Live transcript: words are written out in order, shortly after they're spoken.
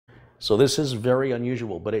So this is very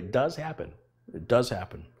unusual, but it does happen. It does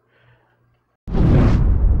happen.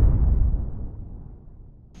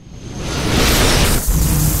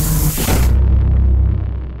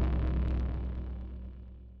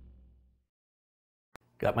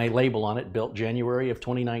 Got my label on it, built January of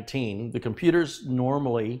 2019. The computers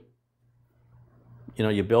normally, you know,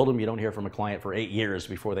 you build them, you don't hear from a client for 8 years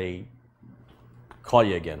before they call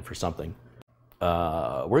you again for something.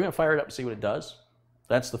 We're gonna fire it up and see what it does.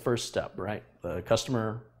 That's the first step, right? The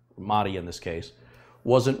customer, Madi in this case,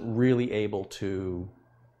 wasn't really able to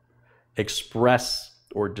express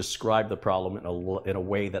or describe the problem in a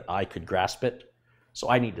way that I could grasp it. So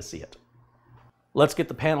I need to see it. Let's get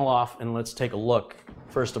the panel off and let's take a look.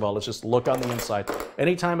 First of all, let's just look on the inside.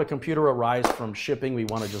 Anytime a computer arrives from shipping, we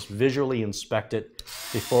want to just visually inspect it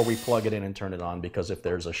before we plug it in and turn it on, because if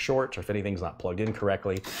there's a short or if anything's not plugged in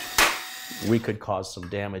correctly, we could cause some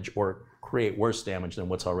damage or create worse damage than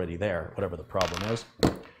what's already there, whatever the problem is.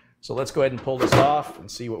 So let's go ahead and pull this off and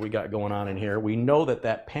see what we got going on in here. We know that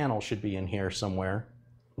that panel should be in here somewhere.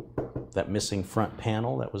 That missing front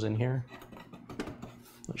panel that was in here.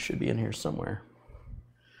 It should be in here somewhere.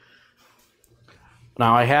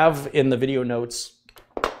 Now I have in the video notes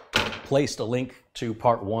placed a link to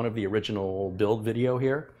part 1 of the original build video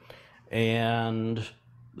here and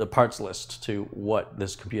the parts list to what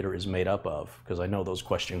this computer is made up of, because I know those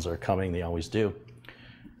questions are coming, they always do.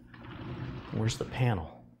 Where's the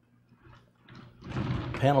panel?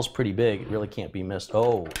 The panel's pretty big, it really can't be missed.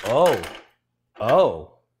 Oh.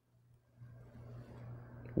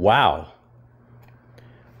 Wow.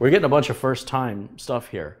 We're getting a bunch of first time stuff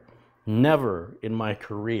here. Never in my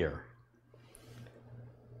career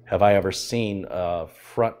have I ever seen a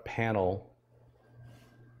front panel.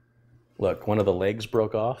 Look, one of the legs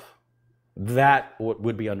broke off. That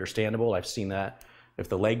would be understandable. I've seen that. If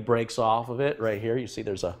the leg breaks off of it right here, you see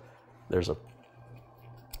there's a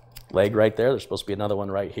leg right there. There's supposed to be another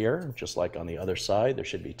one right here, just like on the other side. There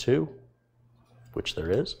should be 2, which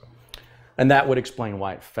there is. And that would explain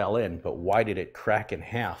why it fell in, but why did it crack in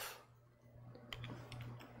half?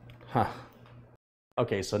 Huh.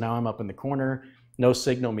 Okay, so now I'm up in the corner. No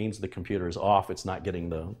signal means the computer is off. It's not getting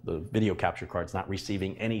the video capture card. It's not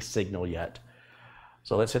receiving any signal yet.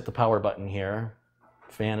 So let's hit the power button here.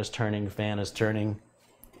 Fan is turning, fan is turning.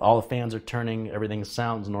 All the fans are turning. Everything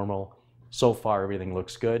sounds normal. So far, everything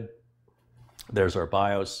looks good. There's our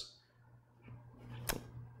BIOS.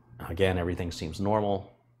 Again, everything seems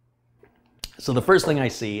normal. So the first thing I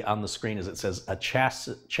see on the screen is it says a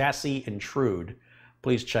chassis intrude.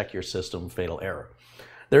 Please check your system, fatal error.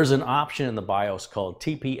 There's an option in the BIOS called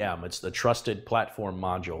TPM. It's the Trusted Platform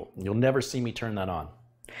Module. You'll never see me turn that on.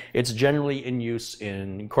 It's generally in use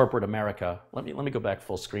in corporate America. Let me go back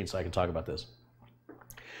full screen so I can talk about this.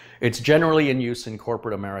 It's generally in use in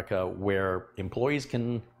corporate America where employees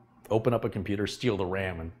can open up a computer, steal the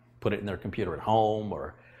RAM, and put it in their computer at home,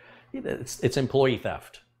 or it's employee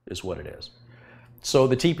theft is what it is. So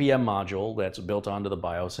the TPM module that's built onto the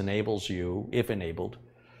BIOS enables you, if enabled,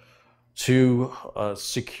 to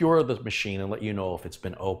secure the machine and let you know if it's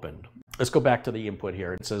been opened. Let's go back to the input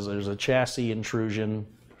here. It says there's a chassis intrusion.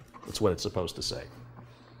 That's what it's supposed to say.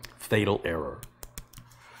 Fatal error.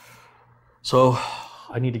 So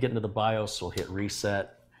I need to get into the BIOS, so we'll hit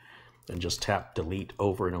reset and just tap delete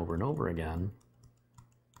over and over and over again.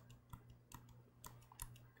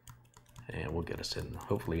 And we'll get us in,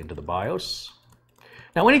 hopefully, into the BIOS.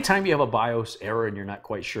 Now, anytime you have a BIOS error and you're not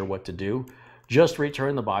quite sure what to do, just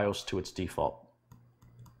return the BIOS to its default,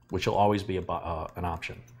 which will always be an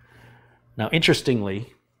option. Now,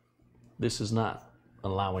 interestingly, this is not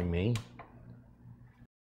allowing me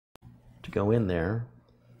to go in there.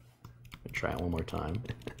 Let me try it one more time.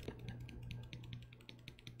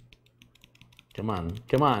 Come on,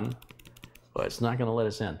 come on. Well, it's not going to let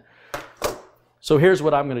us in. So here's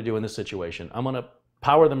what I'm going to do in this situation. I'm going to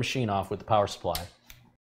power the machine off with the power supply.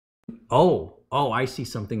 Oh, I see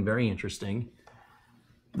something very interesting.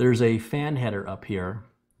 There's a fan header up here,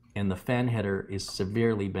 and the fan header is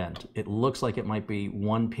severely bent. It looks like it might be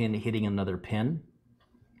one pin hitting another pin.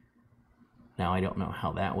 Now, I don't know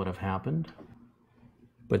how that would have happened,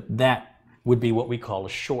 but that would be what we call a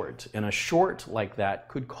short. And a short like that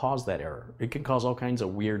could cause that error. It can cause all kinds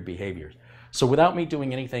of weird behaviors. So without me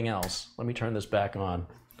doing anything else, let me turn this back on,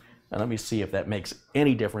 and let me see if that makes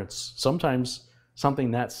any difference. Sometimes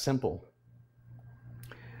something that simple.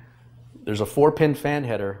 There's a 4-pin fan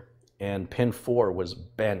header, and pin 4 was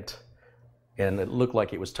bent, and it looked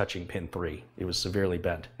like it was touching pin 3. It was severely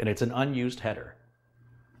bent, and it's an unused header.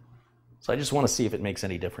 So I just want to see if it makes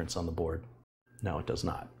any difference on the board. No, it does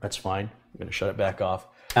not. That's fine. I'm going to shut it back off.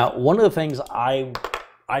 Now, one of the things I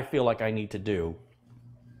I feel like I need to do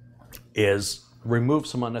is remove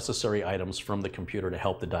some unnecessary items from the computer to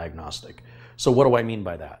help the diagnostic. So what do I mean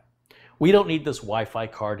by that? We don't need this Wi-Fi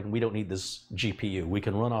card and we don't need this GPU. We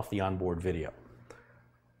can run off the onboard video.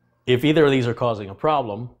 If either of these are causing a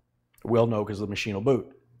problem, we'll know because the machine will boot.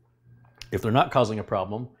 If they're not causing a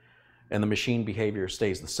problem and the machine behavior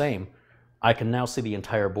stays the same, I can now see the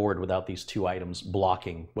entire board without these two items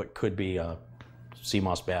blocking what could be a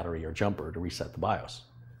CMOS battery or jumper to reset the BIOS.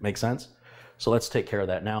 Make sense? So let's take care of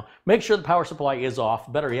that now. Make sure the power supply is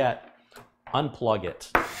off. Better yet, unplug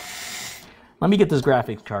it. Let me get this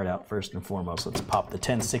graphics card out first and foremost. Let's pop the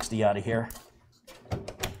 1060 out of here.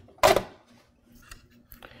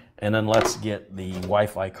 And then let's get the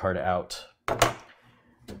Wi-Fi card out.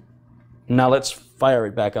 Now let's fire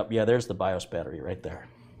it back up. Yeah, there's the BIOS battery right there.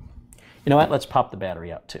 You know what? Let's pop the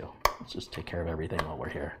battery out too. Let's just take care of everything while we're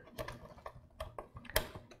here.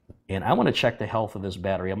 And I want to check the health of this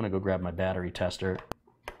battery. I'm going to go grab my battery tester.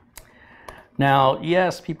 Now,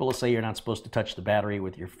 yes, people will say you're not supposed to touch the battery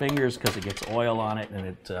with your fingers because it gets oil on it and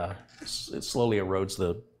it slowly erodes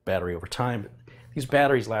the battery over time. But these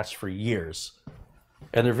batteries last for years.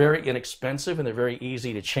 And they're very inexpensive and they're very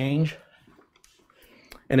easy to change.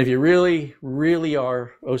 And if you really, really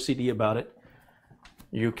are OCD about it,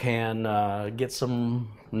 you can get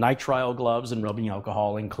some nitrile gloves and rubbing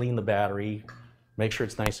alcohol and clean the battery. Make sure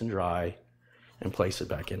it's nice and dry and place it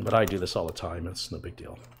back in. But I do this all the time. It's no big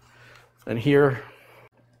deal. And here,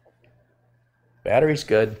 battery's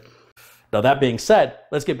good. Now that being said,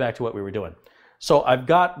 let's get back to what we were doing. So I've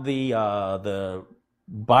got the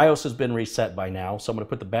BIOS has been reset by now. So I'm going to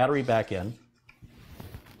put the battery back in.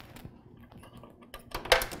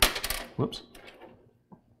 Whoops.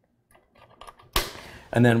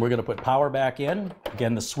 And then we're going to put power back in.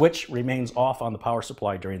 Again, the switch remains off on the power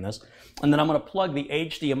supply during this. And then I'm going to plug the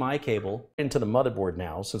HDMI cable into the motherboard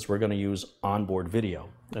now, since we're going to use onboard video.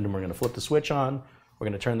 And then we're going to flip the switch on. We're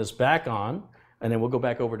going to turn this back on. And then we'll go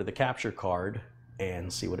back over to the capture card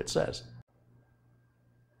and see what it says.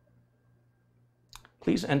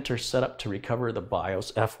 Please enter setup to recover the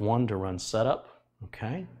BIOS. F1 to run setup.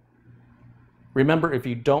 Okay. Remember, if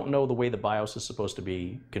you don't know the way the BIOS is supposed to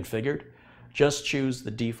be configured, just choose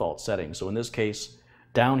the default settings. So in this case,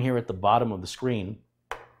 down here at the bottom of the screen,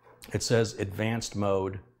 it says advanced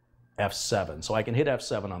mode F7. So I can hit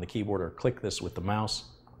F7 on the keyboard or click this with the mouse.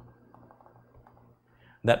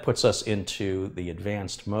 That puts us into the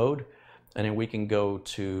advanced mode. And then we can go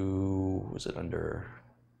to, was it under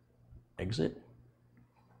exit?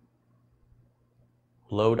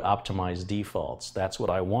 Load optimize defaults. That's what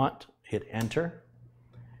I want. Hit enter.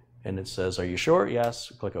 And it says, are you sure?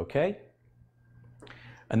 Yes. Click OK.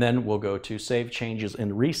 And then we'll go to Save Changes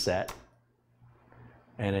and Reset,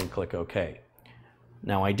 and then click OK.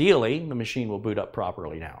 Now, ideally, the machine will boot up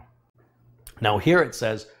properly now. Now, here it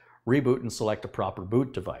says, reboot and select a proper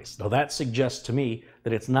boot device. Now, that suggests to me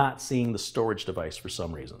that it's not seeing the storage device for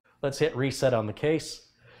some reason. Let's hit Reset on the case,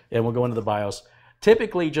 and we'll go into the BIOS.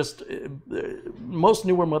 Typically, just most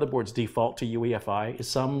newer motherboards default to UEFI.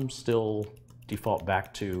 Some still default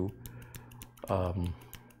back to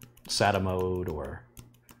SATA mode or...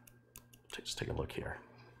 Let's take a look here.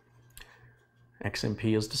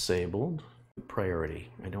 XMP is disabled. Priority.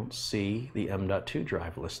 I don't see the M.2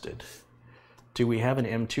 drive listed. Do we have an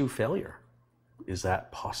M2 failure? Is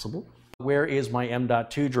that possible? Where is my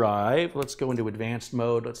M.2 drive? Let's go into advanced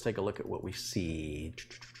mode. Let's take a look at what we see.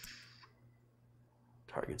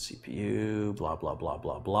 Target CPU, blah, blah, blah,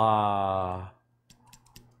 blah, blah.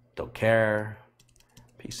 Don't care.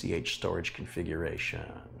 PCH storage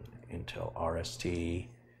configuration. Intel RST.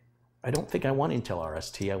 I don't think I want Intel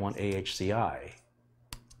RST, I want AHCI.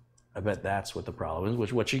 I bet that's what the problem is,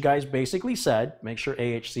 which what you guys basically said, make sure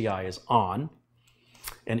AHCI is on.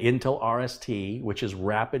 And Intel RST, which is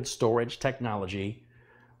rapid storage technology,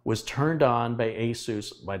 was turned on by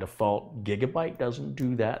ASUS by default. Gigabyte doesn't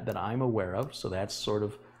do that I'm aware of, so that's sort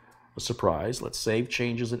of a surprise. Let's save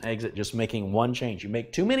changes and exit, just making one change. You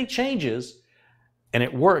make too many changes, and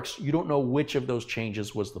it works. You don't know which of those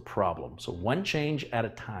changes was the problem. So one change at a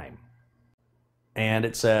time. And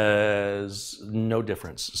it says no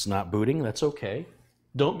difference. It's not booting. That's okay.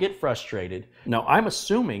 Don't get frustrated. Now, I'm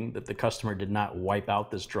assuming that the customer did not wipe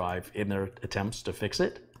out this drive in their attempts to fix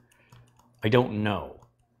it. I don't know.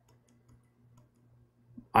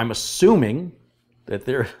 I'm assuming that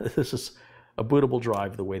this is a bootable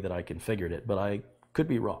drive the way that I configured it, but I could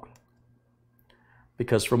be wrong.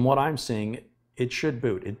 Because from what I'm seeing, it should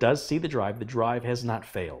boot. It does see the drive. The drive has not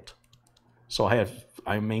failed. So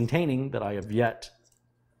I'm maintaining that I have yet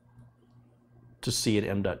to see an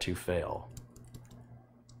M.2 fail.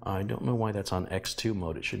 I don't know why that's on X2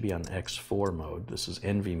 mode. It should be on X4 mode. This is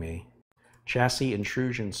NVMe. Chassis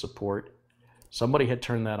intrusion support. Somebody had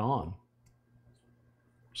turned that on.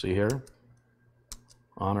 See here?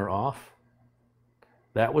 On or off.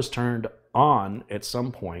 That was turned on at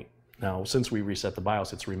some point. Now, since we reset the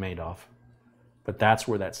BIOS, it's remained off. But that's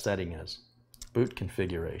where that setting is. Boot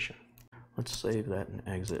configuration. Let's save that and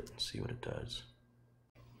exit and see what it does.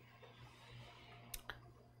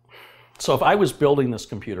 So if I was building this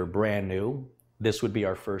computer brand new, this would be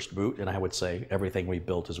our first boot, and I would say everything we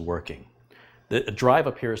built is working. The drive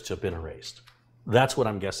appears to have been erased. That's what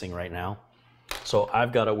I'm guessing right now. So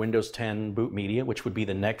I've got a Windows 10 boot media, which would be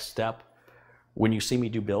the next step. When you see me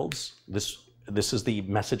do builds, this is the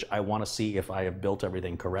message I want to see if I have built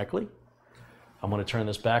everything correctly. I'm going to turn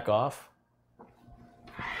this back off.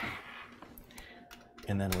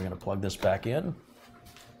 And then we're going to plug this back in,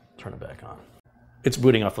 turn it back on. It's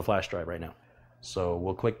booting off the flash drive right now. So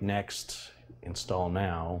we'll click Next, Install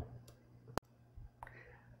Now.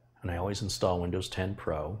 And I always install Windows 10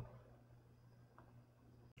 Pro.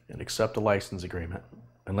 And accept a license agreement.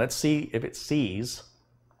 And let's see if it sees.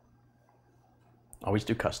 Always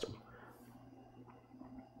do custom.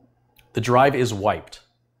 The drive is wiped.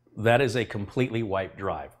 That is a completely wiped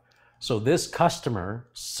drive. So this customer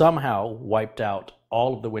somehow wiped out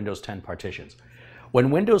all of the Windows 10 partitions.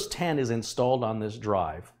 When Windows 10 is installed on this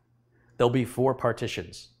drive, there'll be 4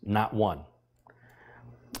 partitions, not 1.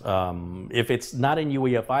 If it's not in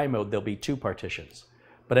UEFI mode, there'll be 2 partitions.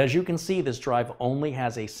 But as you can see, this drive only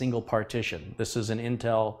has a single partition. This is an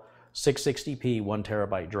Intel 660p 1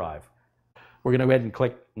 terabyte drive. We're going to go ahead and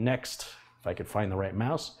click Next, if I could find the right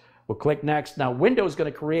mouse. We'll click Next. Now, Windows is going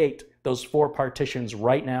to create those 4 partitions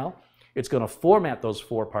right now. It's going to format those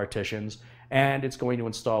 4 partitions, and it's going to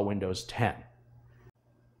install Windows 10.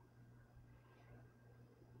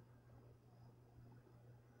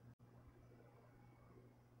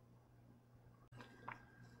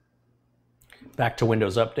 Back to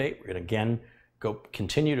Windows Update. We're going to again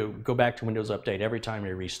continue to go back to Windows Update every time we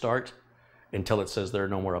restart until it says there are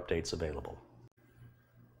no more updates available.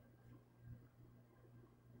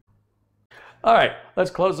 All right, let's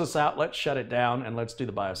close this out. Let's shut it down and let's do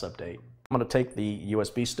the BIOS update. I'm going to take the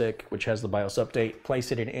USB stick, which has the BIOS update,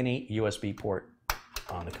 place it in any USB port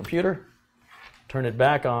on the computer, turn it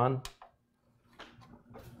back on,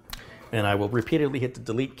 and I will repeatedly hit the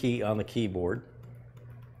delete key on the keyboard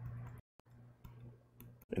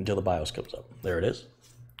until the BIOS comes up. There it is.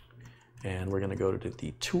 And we're going to go to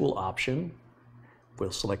the tool option.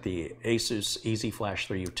 We'll select the ASUS EasyFlash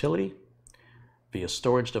 3 utility via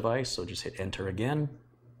storage device, so just hit enter again.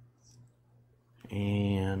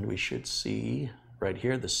 And we should see right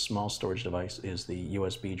here, this small storage device is the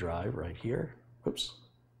USB drive right here. Oops,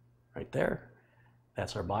 right there.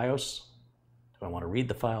 That's our BIOS. Do I want to read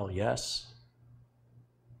the file? Yes.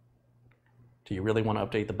 Do you really want to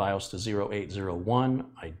update the BIOS to 0801?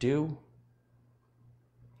 I do.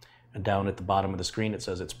 And down at the bottom of the screen it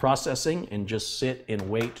says it's processing, and just sit and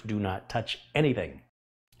wait. Do not touch anything.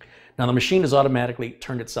 Now the machine has automatically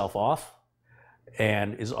turned itself off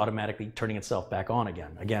and is automatically turning itself back on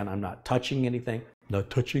again. Again, I'm not touching anything. Not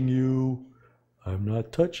touching you. I'm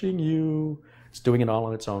not touching you. It's doing it all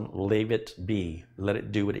on its own. Leave it be. Let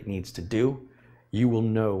it do what it needs to do. You will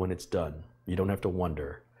know when it's done. You don't have to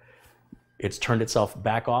wonder. It's turned itself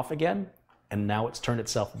back off again, and now it's turned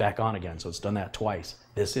itself back on again. So it's done that twice.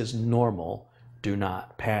 This is normal. Do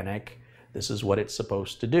not panic. This is what it's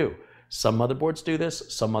supposed to do. Some motherboards do this,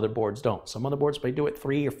 some motherboards don't. Some motherboards may do it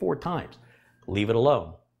 3 or 4 times. Leave it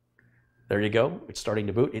alone. There you go. It's starting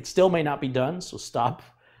to boot. It still may not be done, so stop.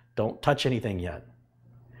 Don't touch anything yet.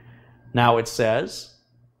 Now it says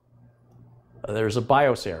there's a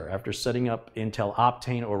BIOS error. After setting up Intel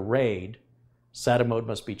Optane or RAID, SATA mode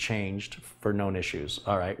must be changed for known issues.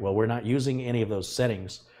 All right, well, we're not using any of those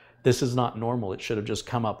settings. This is not normal. It should have just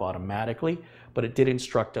come up automatically, but it did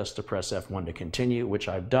instruct us to press F1 to continue, which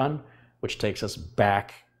I've done, which takes us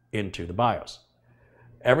back into the BIOS.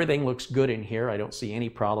 Everything looks good in here. I don't see any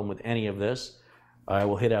problem with any of this. I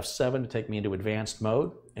will hit F7 to take me into advanced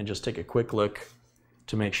mode and just take a quick look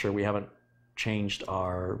to make sure we haven't changed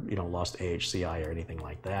our, lost AHCI or anything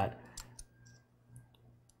like that.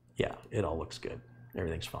 Yeah, it all looks good.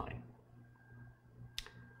 Everything's fine.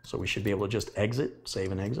 So we should be able to just exit,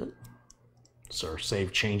 save and exit. So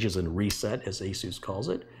save changes and reset, as ASUS calls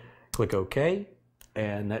it. Click OK,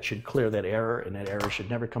 and that should clear that error, and that error should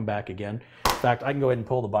never come back again. In fact, I can go ahead and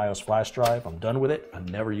pull the BIOS flash drive. I'm done with it. I'll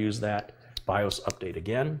never use that BIOS update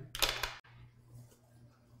again.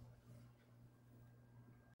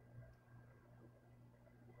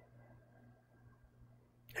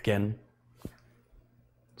 Again,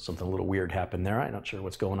 Something a little weird happened there. I'm not sure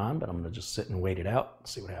what's going on, but I'm going to just sit and wait it out and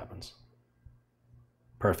see what happens.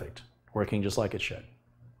 Perfect. Working just like it should.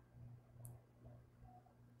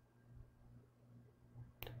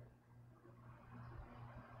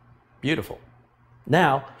 Beautiful.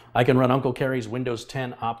 Now I can run Uncle Carey's Windows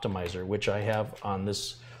 10 Optimizer, which I have on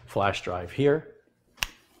this flash drive here.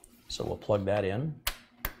 So we'll plug that in.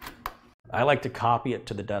 I like to copy it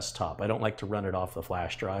to the desktop. I don't like to run it off the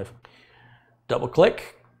flash drive. Double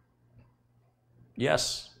click.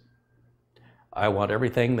 Yes. I want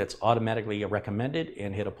everything that's automatically recommended,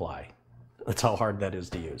 and hit apply. That's how hard that is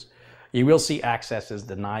to use. You will see access is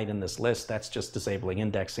denied in this list. That's just disabling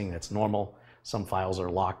indexing. That's normal. Some files are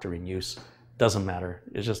locked or in use. Doesn't matter.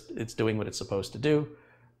 It's doing what it's supposed to do.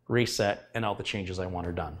 Reset, and all the changes I want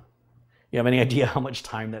are done. You have any idea how much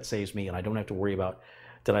time that saves me? And I don't have to worry about,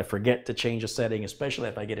 did I forget to change a setting, especially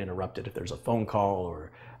if I get interrupted, if there's a phone call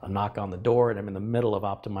or a knock on the door and I'm in the middle of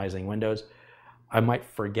optimizing Windows, I might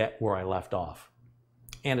forget where I left off.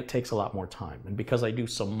 And it takes a lot more time. And because I do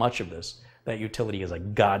so much of this, that utility is a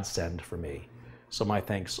godsend for me. So my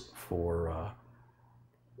thanks for,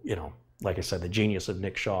 you know, like I said, the genius of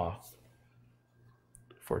Nick Shaw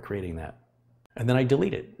for creating that. And then I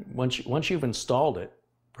delete it. Once you've installed it,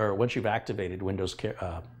 or once you've activated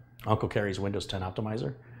Uncle Carey's Windows 10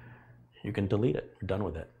 Optimizer, you can delete it. You're done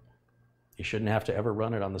with it. You shouldn't have to ever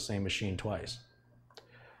run it on the same machine twice.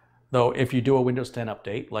 Though if you do a Windows 10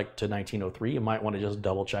 update, like to 1903, you might want to just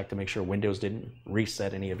double check to make sure Windows didn't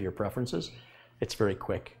reset any of your preferences. It's very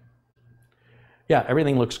quick. Yeah,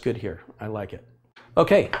 everything looks good here. I like it.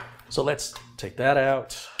 Okay, so let's take that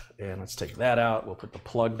out, and let's take that out. We'll put the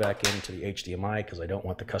plug back into the HDMI because I don't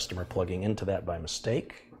want the customer plugging into that by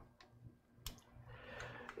mistake.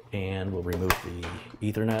 And we'll remove the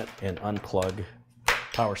Ethernet and unplug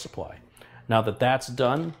power supply. Now that that's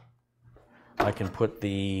done, I can put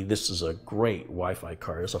this is a great Wi-Fi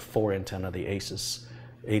card. It's a 4 antenna, the ASUS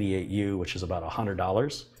 88U, which is about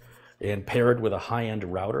 $100. And paired with a high-end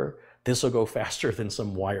router, this will go faster than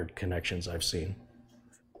some wired connections I've seen.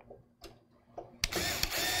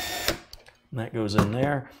 And that goes in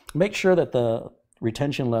there. Make sure that the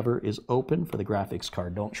retention lever is open for the graphics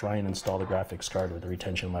card. Don't try and install the graphics card with the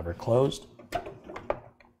retention lever closed.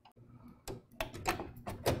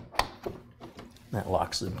 That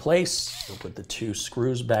locks in place. We'll put the 2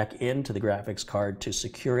 screws back into the graphics card to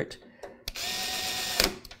secure it.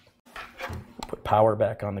 We'll put power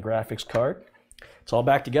back on the graphics card. It's all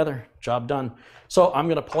back together. Job done. So I'm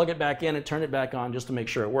going to plug it back in and turn it back on just to make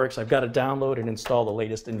sure it works. I've got to download and install the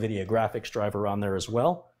latest NVIDIA graphics driver on there as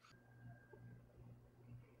well.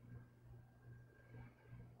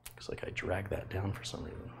 Looks like I dragged that down for some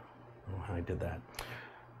reason. I don't know how I did that.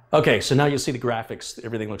 Okay, so now you see the graphics,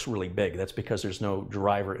 everything looks really big. That's because there's no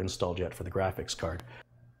driver installed yet for the graphics card.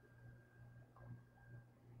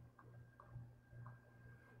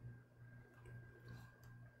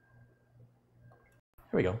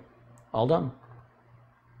 Here we go, all done.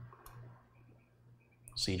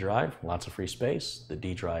 C drive, lots of free space. The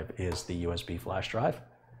D drive is the USB flash drive.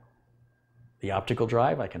 The optical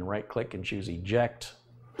drive, I can right click and choose eject.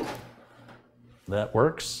 That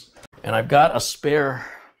works. And I've got a spare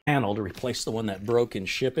panel to replace the one that broke in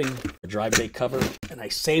shipping, the drive bay cover, and I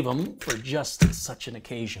save them for just such an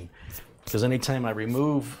occasion. Because anytime I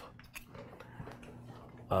remove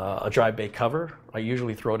a drive bay cover, I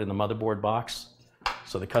usually throw it in the motherboard box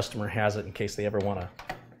so the customer has it in case they ever want to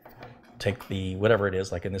take the, whatever it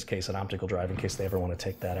is, like in this case an optical drive, in case they ever want to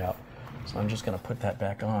take that out. So I'm just going to put that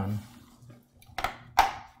back on.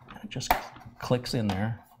 It just clicks in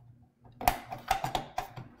there.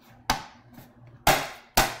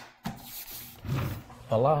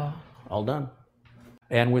 Voila, all done.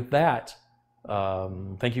 And with that,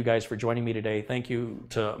 thank you guys for joining me today. Thank you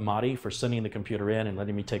to Madi for sending the computer in and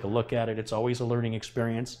letting me take a look at it. It's always a learning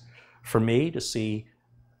experience for me to see,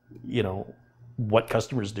 you know, what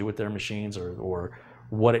customers do with their machines or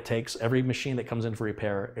what it takes. Every machine that comes in for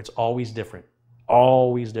repair, it's always different,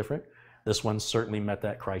 always different. This one certainly met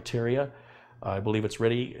that criteria. I believe it's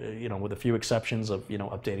ready, you know, with a few exceptions of, you know,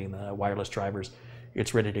 updating the wireless drivers,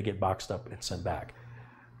 it's ready to get boxed up and sent back.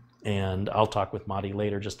 And I'll talk with Madi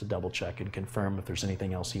later just to double check and confirm if there's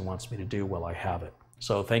anything else he wants me to do while I have it.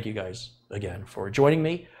 So thank you guys again for joining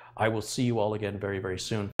me. I will see you all again very, very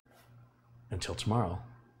soon. Until tomorrow,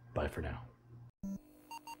 bye for now.